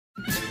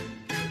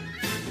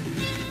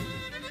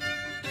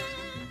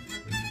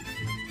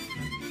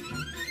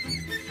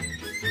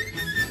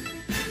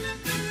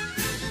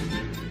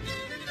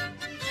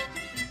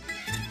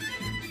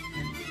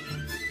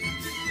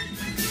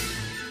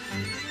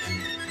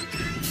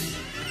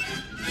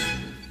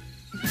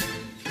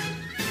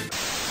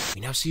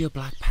now see a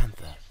black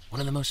panther, one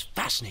of the most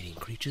fascinating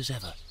creatures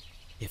ever.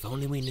 If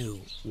only we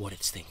knew what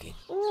it's thinking.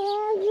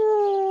 Oh,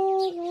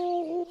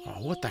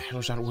 what the hell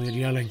is that weird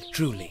yelling?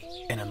 Truly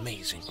an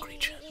amazing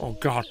creature. Oh,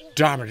 god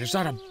damn it, is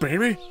that a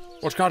baby?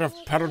 What kind of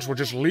parents would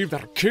just leave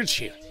their kids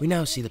here? We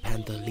now see the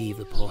panther leave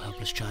the poor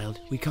helpless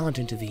child. We can't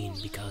intervene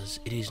because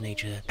it is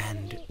nature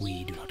and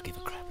we do not give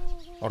a crap.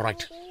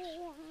 Alright,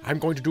 I'm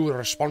going to do a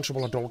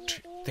responsible adult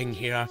thing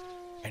here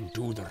and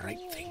do the right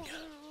thing.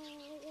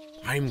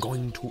 I'm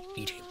going to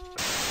eat him.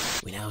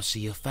 We now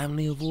see a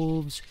family of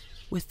wolves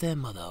with their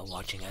mother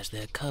watching as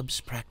their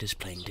cubs practice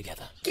playing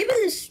together. Give me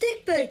the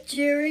stick back,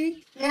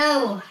 Jerry.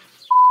 No,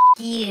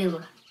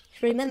 you.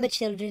 Remember,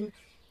 children,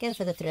 go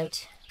for the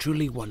throat.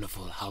 Truly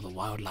wonderful how the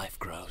wildlife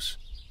grows.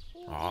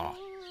 Ah,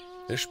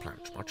 this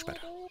plant's much better.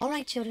 All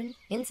right, children,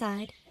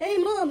 inside. Hey,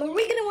 Mom, are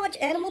we gonna watch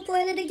Animal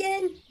Planet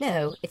again?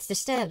 No, it's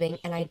disturbing,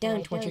 and I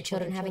don't want you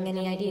children having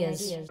any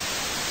ideas.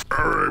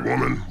 Alright,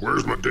 woman,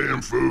 where's my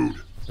damn food?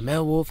 The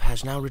male wolf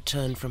has now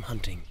returned from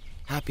hunting,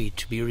 happy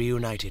to be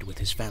reunited with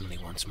his family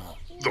once more.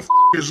 The f***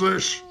 is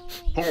this?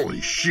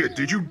 Holy shit,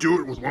 did you do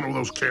it with one of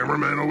those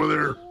cameramen over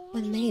there?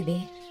 Well,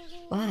 maybe.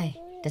 Why?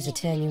 Does it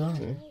turn you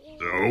on?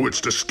 No, it's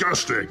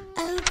disgusting.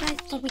 Oh, I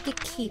thought we could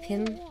keep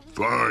him.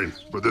 Fine,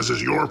 but this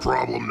is your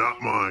problem,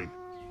 not mine.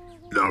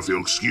 Now, if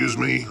you'll excuse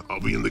me, I'll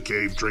be in the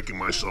cave drinking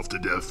myself to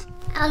death.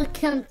 I'll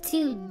come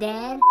too,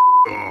 Dad.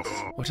 Off.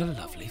 What a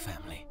lovely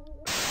family.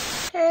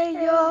 Hey,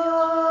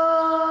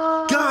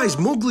 y'all. Guys,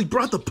 Mowgli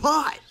brought the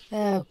pot!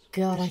 Oh,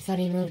 God, I thought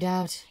he moved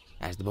out.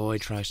 As the boy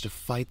tries to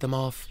fight them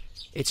off,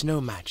 it's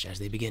no match as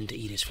they begin to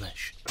eat his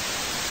flesh.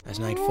 As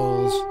night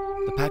falls,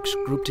 the packs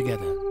group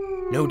together.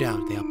 No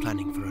doubt they are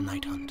planning for a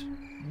night hunt.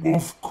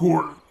 Wolf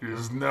Court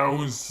is now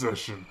in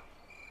session.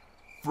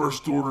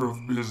 First order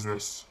of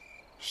business.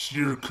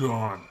 Shere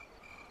Khan.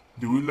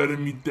 Do we let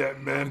him eat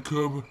that man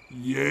cub,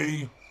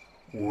 yay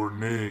or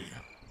nay?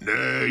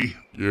 Nay.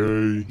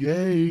 Yay.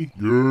 Yay.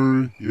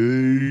 Yay.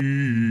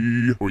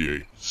 Yay. Oh,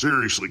 yay.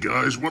 Seriously,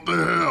 guys, what the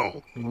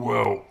hell?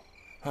 Well,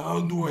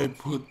 how do I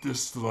put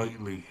this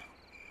lightly?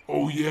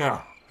 Oh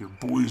yeah, your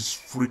boy's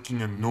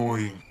freaking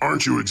annoying.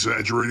 Aren't you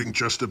exaggerating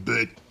just a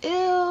bit?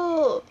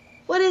 Ew!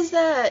 What is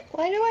that?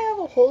 Why do I have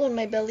a hole in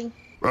my belly?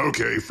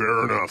 Okay,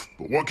 fair enough.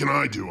 But what can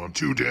I do? I'm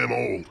too damn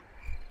old.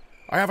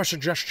 I have a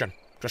suggestion.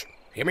 Just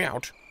hear me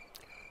out.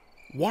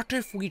 What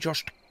if we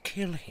just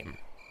kill him?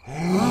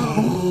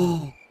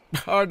 Oh,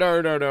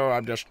 no,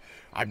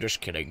 I'm just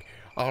kidding.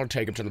 I'll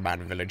take him to the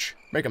man village.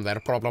 Make him that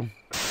a problem.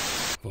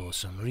 For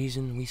some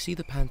reason, we see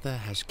the panther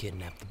has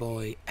kidnapped the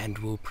boy and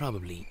will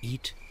probably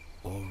eat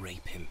or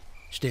rape him.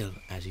 Still,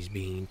 as he's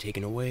being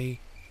taken away,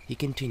 he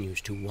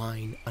continues to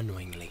whine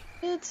annoyingly.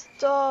 It's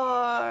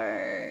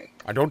dark.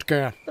 I don't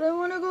care. But I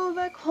want to go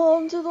back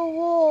home to the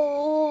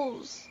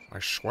wolves. I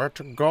swear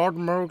to God,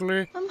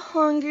 Mowgli. I'm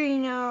hungry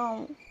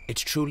now.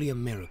 It's truly a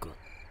miracle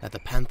that the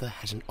panther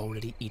hasn't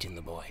already eaten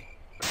the boy.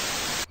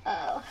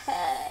 Oh,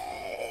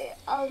 hey.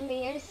 I'll be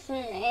your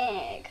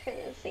snack for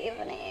this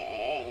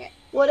evening.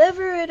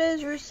 Whatever it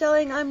is you're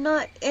selling, I'm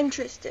not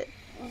interested.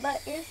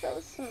 But you're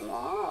so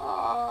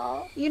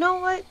small. You know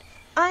what?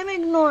 I'm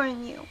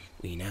ignoring you.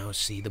 We now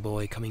see the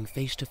boy coming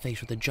face to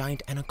face with a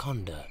giant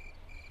anaconda.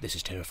 This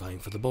is terrifying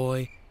for the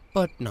boy,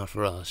 but not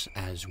for us,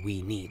 as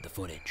we need the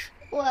footage.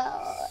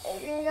 Well,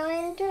 if you're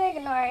going to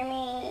ignore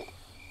me,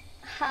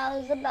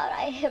 how's about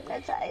I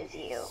hypnotize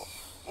you?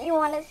 You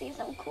want to see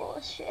some cool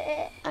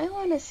shit? I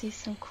want to see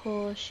some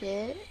cool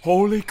shit.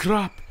 Holy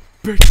crap!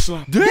 Bitch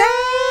slap! Damn!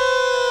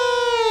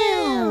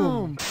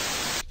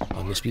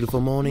 On this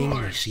beautiful morning,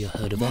 we see a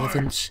herd of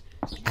elephants,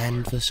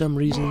 and for some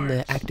reason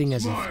they're acting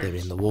as if they're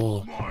in the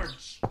war.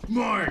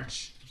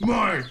 March!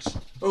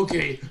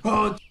 Okay,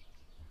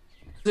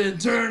 then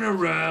turn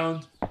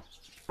around.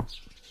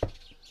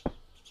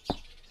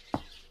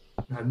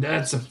 Now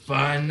that's a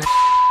fine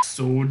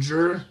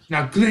soldier.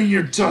 Now clean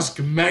your tusk,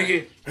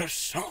 maggot. Yes,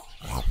 sir.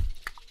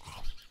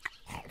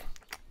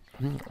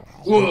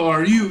 What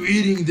are you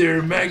eating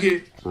there,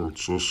 maggot?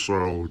 It's a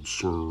salad,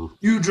 sir.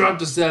 You drop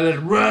the salad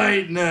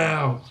right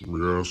now.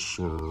 Yes,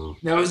 sir.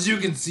 Now, as you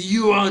can see,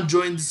 you all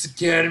joined this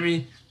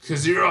academy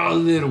because you're all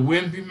little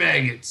wimpy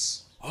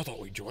maggots. I thought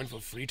we joined for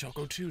Free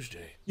Taco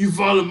Tuesday. You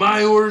follow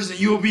my orders and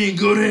you'll be in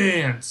good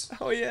hands.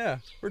 Oh yeah,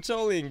 we're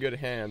totally in good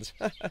hands.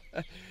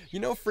 You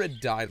know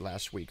Fred died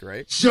last week,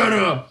 right? Shut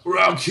up, or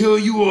I'll kill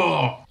you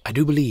all. I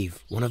do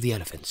believe one of the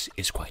elephants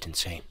is quite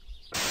insane.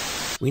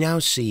 We now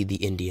see the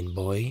Indian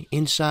boy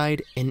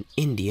inside an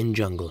Indian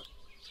jungle.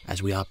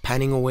 As we are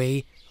panning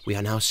away, we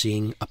are now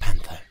seeing a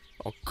panther.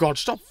 Oh God,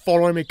 stop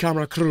following me,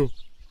 camera crew.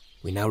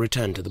 We now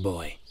return to the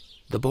boy.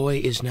 The boy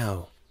is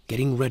now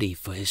getting ready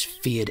for his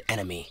feared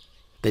enemy,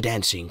 the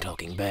dancing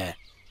talking bear.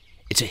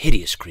 It's a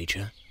hideous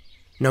creature.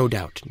 No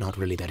doubt not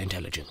really that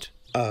intelligent.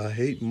 I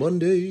hate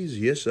Mondays,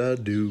 yes I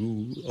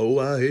do. Oh,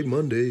 I hate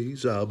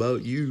Mondays, how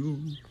about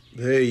you?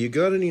 Hey, you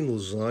got any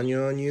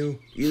lasagna on you?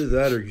 Either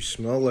that or you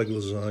smell like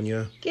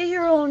lasagna. Get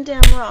your own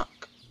damn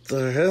rock.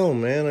 The hell,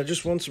 man, I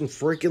just want some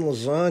freaking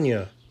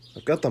lasagna.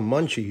 I've got the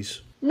munchies.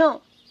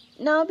 No,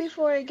 now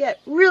before I get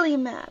really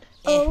mad.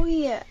 Oh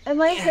yeah,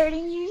 am I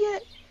hurting you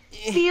yet?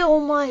 Feel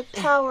my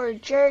power,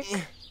 jerk.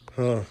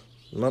 Huh.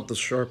 Not the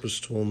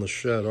sharpest tool in the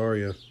shed, are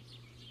you?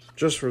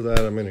 Just for that,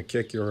 I'm gonna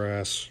kick your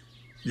ass.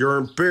 You're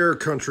in bear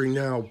country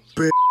now,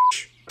 bitch.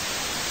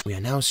 We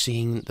are now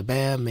seeing the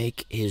bear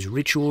make his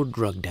ritual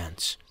drug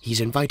dance.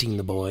 He's inviting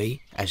the boy,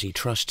 as he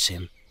trusts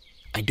him.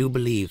 I do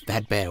believe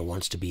that bear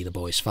wants to be the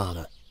boy's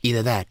father.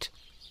 Either that,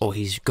 or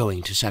he's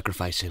going to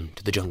sacrifice him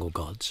to the jungle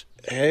gods.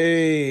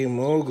 Hey,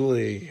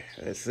 Mowgli.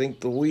 I think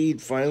the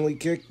weed finally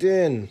kicked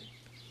in.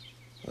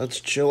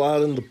 Let's chill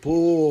out in the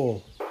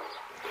pool.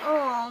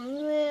 Oh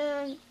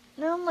man,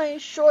 now my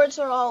shorts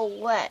are all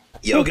wet.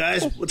 Yo,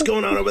 guys, what's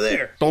going on over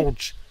there?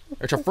 Dodge.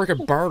 It's a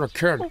freaking bird or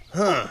kid.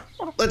 Huh.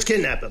 Let's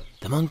kidnap him.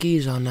 The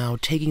monkeys are now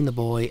taking the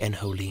boy and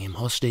holding him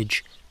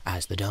hostage,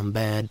 as the dumb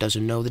bear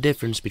doesn't know the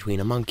difference between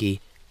a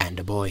monkey and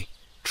a boy.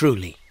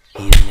 Truly,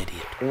 he is an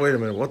idiot. Wait a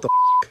minute, what the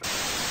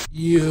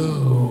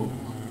Yo,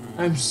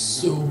 I'm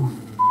so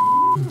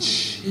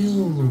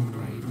chill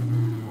right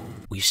now.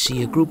 We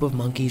see a group of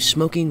monkeys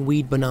smoking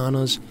weed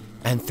bananas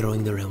and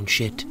throwing their own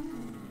shit,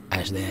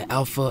 as their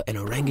alpha and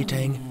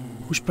orangutan,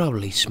 who's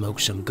probably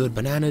smoked some good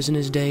bananas in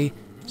his day,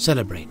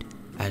 celebrate,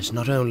 as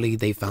not only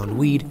they found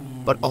weed,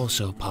 but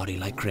also party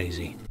like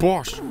crazy.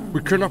 Boss,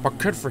 we kidnapped a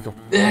kid for you.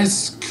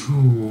 That's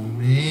cool,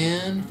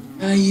 man.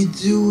 How you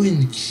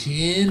doing,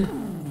 kid?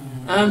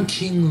 I'm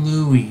King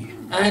Louie.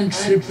 I'm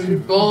tripping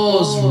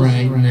balls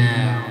right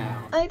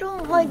now. I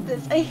don't like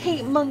this. I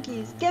hate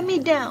monkeys. Get me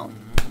down.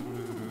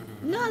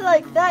 Not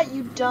like that,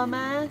 you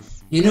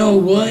dumbass. You know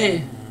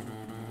what?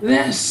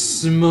 Let's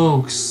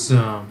smoke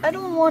some. I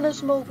don't want to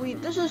smoke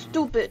weed. This is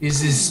stupid.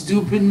 Is it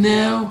stupid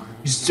now?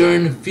 You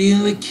starting to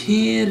feel it,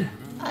 kid?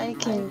 I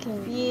can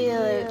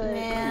feel it,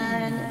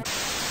 man.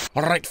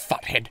 Alright,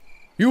 fathead.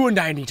 You and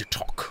I need to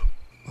talk.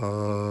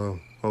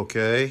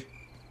 Okay.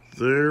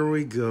 There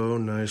we go,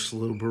 nice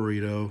little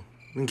burrito.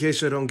 In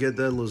case I don't get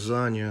that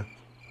lasagna,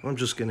 I'm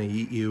just gonna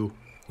eat you.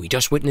 We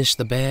just witnessed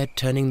the bear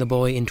turning the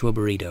boy into a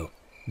burrito.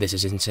 This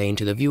is insane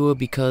to the viewer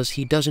because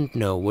he doesn't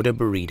know what a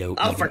burrito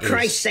Oh, for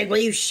Christ's sake, will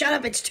you shut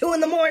up? It's 2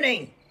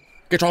 a.m.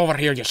 Get over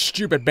here, you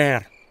stupid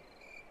bear.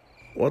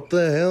 What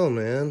the hell,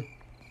 man?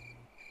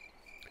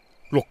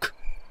 Look,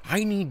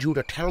 I need you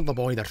to tell the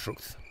boy the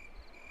truth.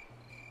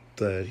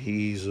 That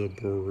he's a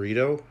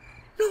burrito?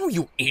 No,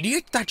 you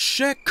idiot! That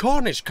Shere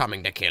Khan is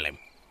coming to kill him.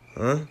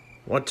 Huh?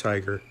 What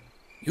tiger?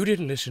 You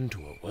didn't listen to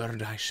a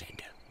word I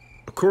said.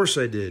 Of course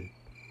I did.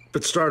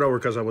 But start over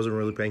because I wasn't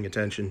really paying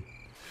attention.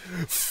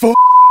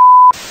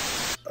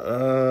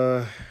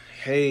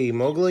 Hey,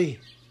 Mowgli?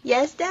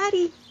 Yes,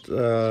 Daddy?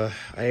 I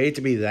hate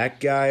to be that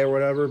guy or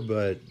whatever,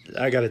 but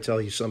I gotta tell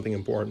you something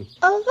important.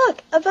 Oh,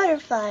 look, a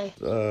butterfly.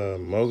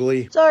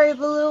 Mowgli? Sorry,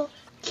 Baloo.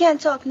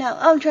 Can't talk now.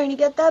 I'm trying to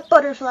get that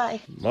butterfly.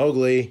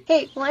 Mowgli?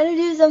 Hey, want to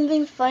do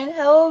something fun?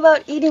 How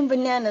about eating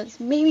bananas?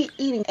 Maybe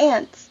eating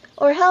ants.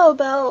 Or how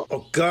about...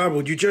 Oh, God,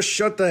 would you just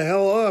shut the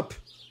hell up?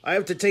 I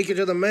have to take you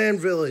to the man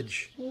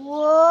village.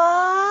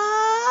 What?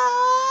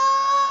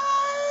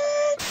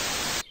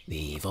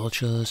 The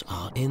vultures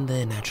are in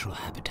their natural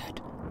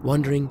habitat,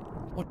 wondering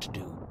what to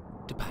do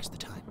to pass the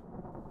time.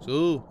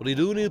 So, what are you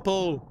doing here,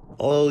 Paul?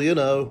 Oh, you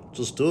know,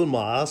 just doing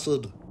my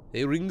acid.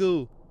 Hey,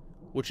 Ringo,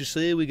 what you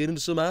say we get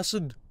into some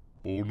acid?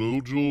 Oh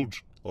no,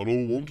 George. I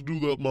don't want to do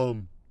that,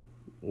 man.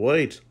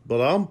 Wait,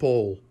 but I'm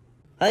Paul.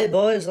 Hey,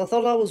 boys, I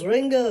thought I was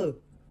Ringo.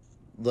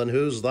 Then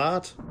who's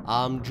that?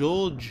 I'm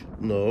George.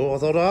 No, I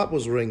thought that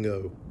was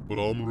Ringo. But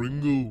I'm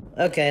Ringo.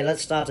 Okay,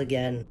 let's start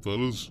again.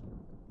 Fellas,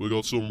 we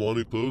got some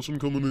whiny person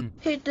coming in.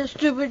 Hate the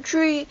stupid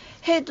tree.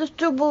 Hate the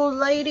stupid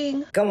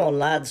lighting. Come on,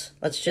 lads.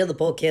 Let's cheer the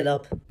poor kid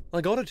up.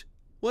 I got it.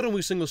 Why don't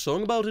we sing a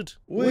song about it?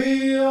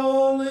 We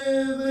all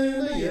live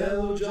in a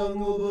yellow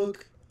jungle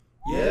book.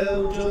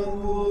 Yellow jungle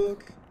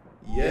book.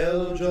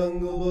 Yellow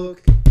jungle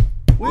book.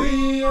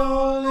 We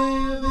all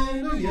live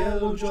in a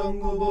yellow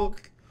jungle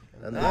book.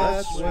 And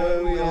that's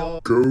where we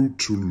all go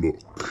to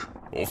look.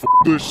 Oh,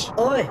 this.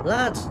 Oi,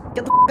 lads,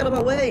 get the out of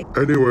my way.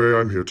 Anyway,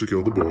 I'm here to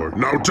kill the boy.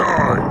 Now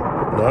die!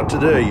 Not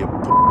today, you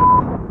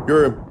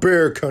You're in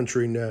bear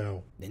country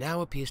now. There now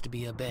appears to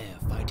be a bear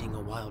fighting a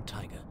wild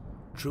tiger.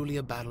 Truly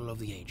a battle of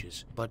the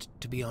ages. But,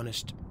 to be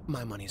honest,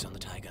 my money's on the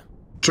tiger.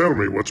 Tell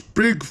me what's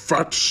big,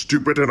 fat,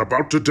 stupid, and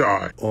about to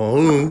die.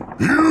 Oh.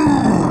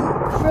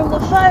 You! From the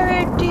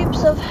fiery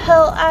deeps of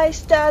hell I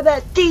stab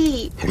at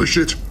thee. Holy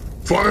shit!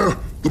 Fire!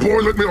 The boy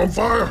lit me on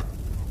fire!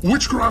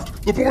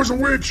 Witchcraft! The boy's a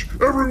witch!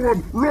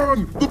 Everyone,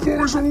 run! The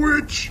boy's a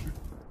witch!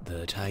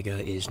 The tiger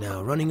is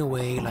now running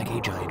away like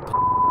a giant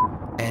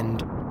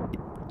and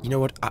you know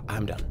what?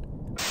 I'm done.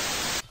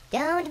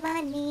 Don't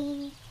mind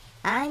me.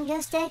 I'm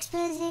just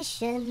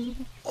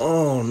exposition.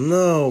 Oh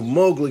no,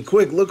 Mowgli,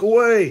 quick, look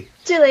away!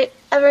 Too late.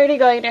 I'm already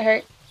going to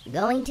hurt.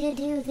 Going to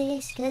do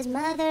this 'cause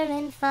mother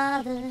and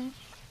father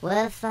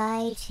were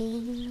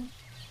fighting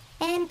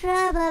and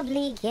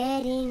probably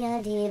getting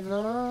a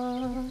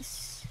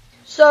divorce.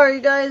 Sorry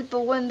guys,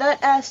 but when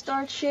that ass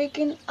starts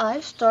shaking,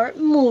 I start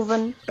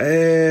moving.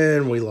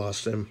 And we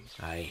lost him.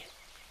 Aye.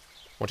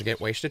 Want to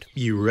get wasted?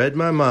 You read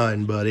my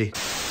mind, buddy.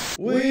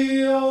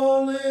 We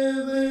all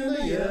live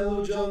in a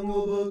yellow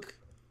jungle book.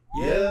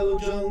 Yellow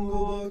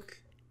jungle book.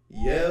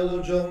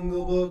 Yellow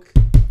jungle book.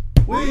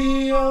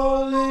 We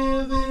all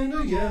live in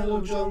a yellow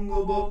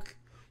jungle book.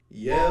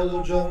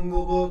 Yellow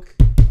jungle book.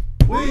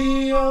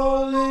 We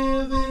all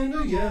live in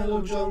a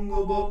yellow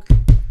jungle book.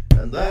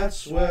 And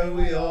that's where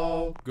we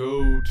all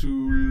go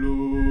to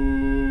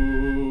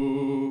look.